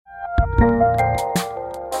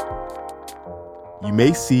You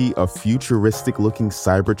may see a futuristic-looking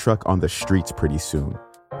Cybertruck on the streets pretty soon.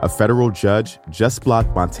 A federal judge just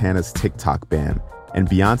blocked Montana's TikTok ban, and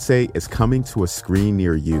Beyoncé is coming to a screen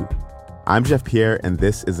near you. I'm Jeff Pierre, and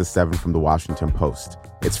this is The 7 from The Washington Post.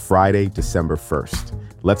 It's Friday, December 1st.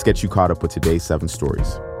 Let's get you caught up with today's 7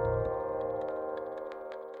 stories.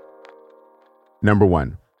 Number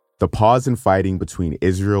 1. The pause in fighting between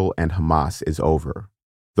Israel and Hamas is over.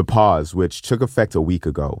 The pause, which took effect a week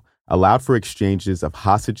ago, allowed for exchanges of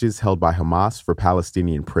hostages held by Hamas for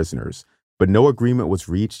Palestinian prisoners, but no agreement was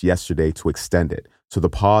reached yesterday to extend it, so the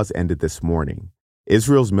pause ended this morning.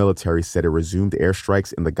 Israel's military said it resumed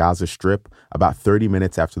airstrikes in the Gaza Strip about 30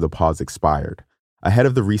 minutes after the pause expired. Ahead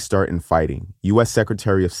of the restart in fighting, U.S.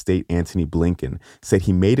 Secretary of State Antony Blinken said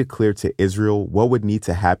he made it clear to Israel what would need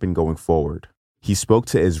to happen going forward. He spoke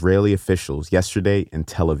to Israeli officials yesterday in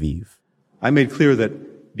Tel Aviv. I made clear that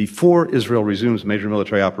before Israel resumes major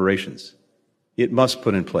military operations, it must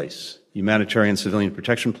put in place humanitarian civilian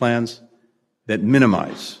protection plans that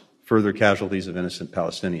minimize further casualties of innocent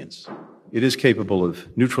Palestinians. It is capable of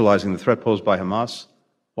neutralizing the threat posed by Hamas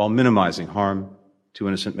while minimizing harm to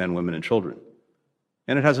innocent men, women, and children.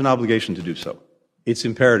 And it has an obligation to do so. It's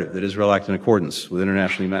imperative that Israel act in accordance with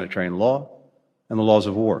international humanitarian law and the laws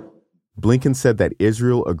of war. Blinken said that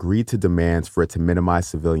Israel agreed to demands for it to minimize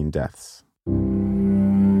civilian deaths.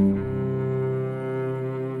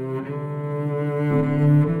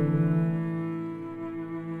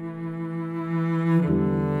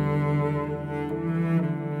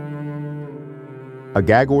 A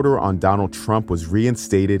gag order on Donald Trump was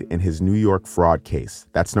reinstated in his New York fraud case.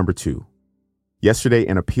 That's number 2. Yesterday,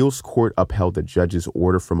 an appeals court upheld a judge's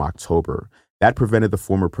order from October. That prevented the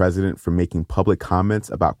former president from making public comments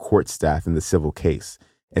about court staff in the civil case.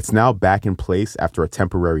 It's now back in place after a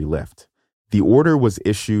temporary lift. The order was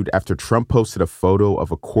issued after Trump posted a photo of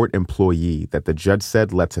a court employee that the judge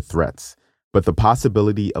said led to threats. But the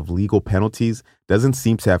possibility of legal penalties doesn't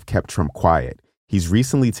seem to have kept Trump quiet. He's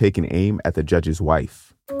recently taken aim at the judge's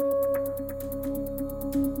wife.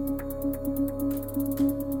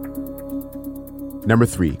 Number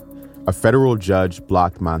 3. A federal judge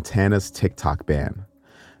blocked Montana's TikTok ban.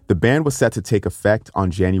 The ban was set to take effect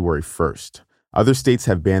on January 1st. Other states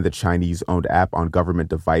have banned the Chinese-owned app on government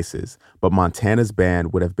devices, but Montana's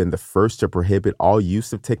ban would have been the first to prohibit all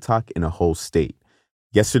use of TikTok in a whole state.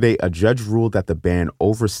 Yesterday, a judge ruled that the ban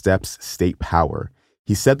oversteps state power.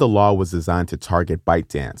 He said the law was designed to target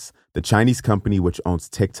ByteDance, the Chinese company which owns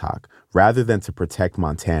TikTok, rather than to protect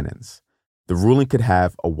Montanans. The ruling could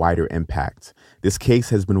have a wider impact. This case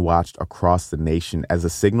has been watched across the nation as a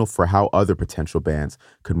signal for how other potential bans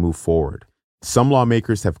could move forward. Some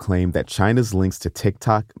lawmakers have claimed that China's links to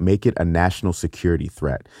TikTok make it a national security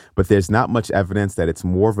threat, but there's not much evidence that it's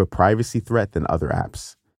more of a privacy threat than other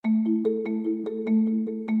apps.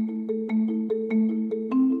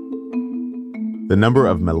 The number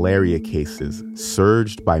of malaria cases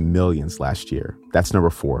surged by millions last year. That's number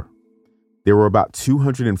 4. There were about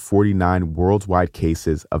 249 worldwide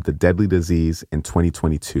cases of the deadly disease in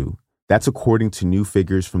 2022. That's according to new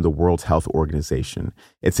figures from the World Health Organization.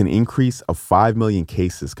 It's an increase of 5 million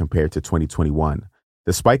cases compared to 2021.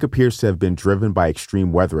 The spike appears to have been driven by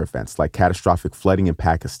extreme weather events like catastrophic flooding in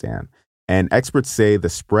Pakistan. And experts say the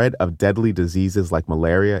spread of deadly diseases like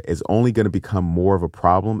malaria is only going to become more of a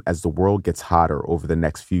problem as the world gets hotter over the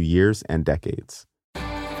next few years and decades.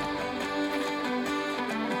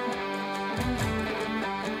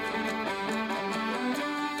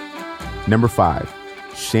 Number 5.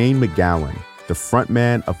 Shane MacGowan, the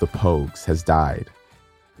frontman of the Pogues, has died.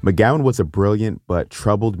 MacGowan was a brilliant but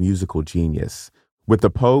troubled musical genius. With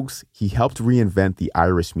the Pogues, he helped reinvent the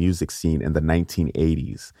Irish music scene in the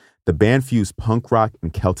 1980s. The band fused punk rock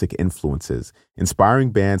and Celtic influences,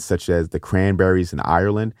 inspiring bands such as the Cranberries in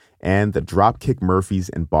Ireland and the Dropkick Murphys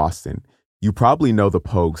in Boston. You probably know the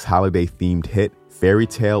Pogues' holiday-themed hit, Fairy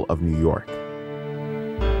Tale of New York.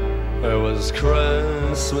 It was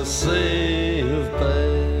Christmas Eve,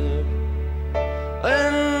 babe,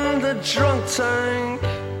 in the drunk tank.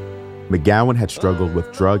 MacGowan had struggled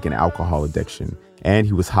with drug and alcohol addiction, and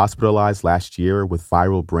he was hospitalized last year with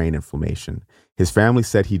viral brain inflammation. His family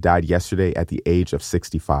said he died yesterday at the age of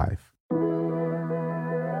 65.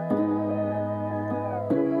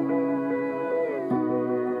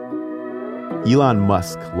 Elon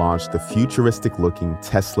Musk launched the futuristic-looking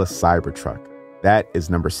Tesla Cybertruck. That is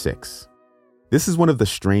number 6. This is one of the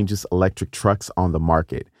strangest electric trucks on the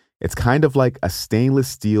market. It's kind of like a stainless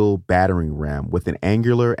steel battering ram with an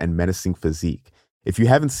angular and menacing physique. If you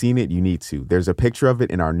haven't seen it, you need to. There's a picture of it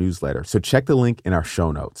in our newsletter, so check the link in our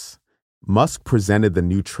show notes. Musk presented the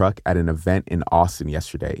new truck at an event in Austin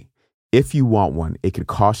yesterday. If you want one, it could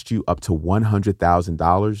cost you up to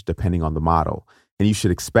 $100,000 depending on the model, and you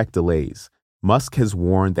should expect delays. Musk has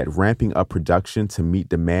warned that ramping up production to meet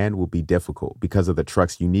demand will be difficult because of the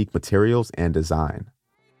truck's unique materials and design.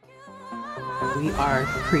 We are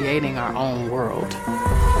creating our own world.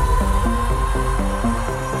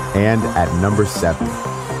 And at number 7.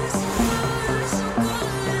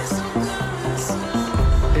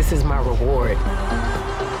 This is my reward.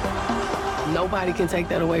 Nobody can take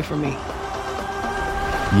that away from me.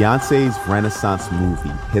 Beyoncé's Renaissance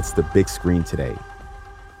movie hits the big screen today.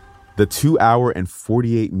 The 2-hour and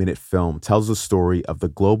 48-minute film tells the story of the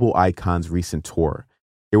global icon's recent tour.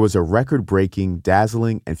 It was a record-breaking,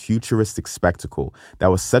 dazzling, and futuristic spectacle that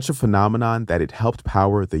was such a phenomenon that it helped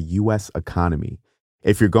power the U.S. economy.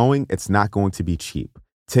 If you're going, it's not going to be cheap.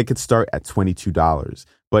 Tickets start at $22,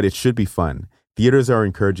 but it should be fun. Theaters are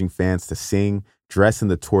encouraging fans to sing, dress in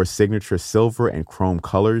the tour's signature silver and chrome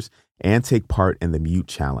colors, and take part in the Mute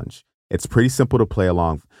Challenge. It's pretty simple to play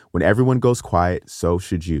along. When everyone goes quiet, so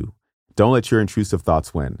should you. Don't let your intrusive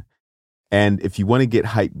thoughts win. And if you want to get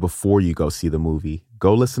hyped before you go see the movie,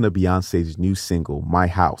 go listen to Beyoncé's new single, My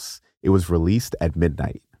House. It was released at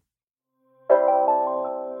midnight.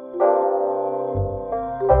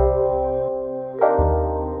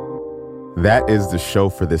 That is the show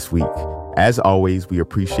for this week. As always, we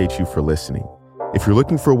appreciate you for listening. If you're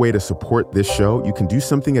looking for a way to support this show, you can do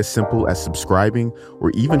something as simple as subscribing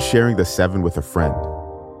or even sharing The 7 with a friend.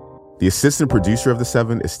 The assistant producer of The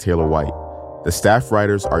 7 is Taylor White. The staff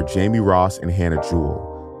writers are Jamie Ross and Hannah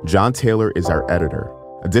Jewell. John Taylor is our editor.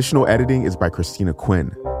 Additional editing is by Christina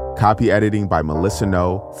Quinn. Copy editing by Melissa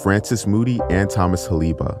No, Francis Moody, and Thomas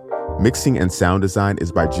Haliba. Mixing and sound design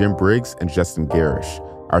is by Jim Briggs and Justin Garish.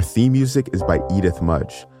 Our theme music is by Edith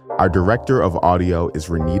Mudge. Our director of audio is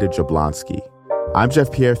Renita Jablonski. I'm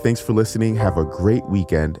Jeff Pierre. Thanks for listening. Have a great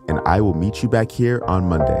weekend, and I will meet you back here on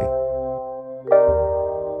Monday.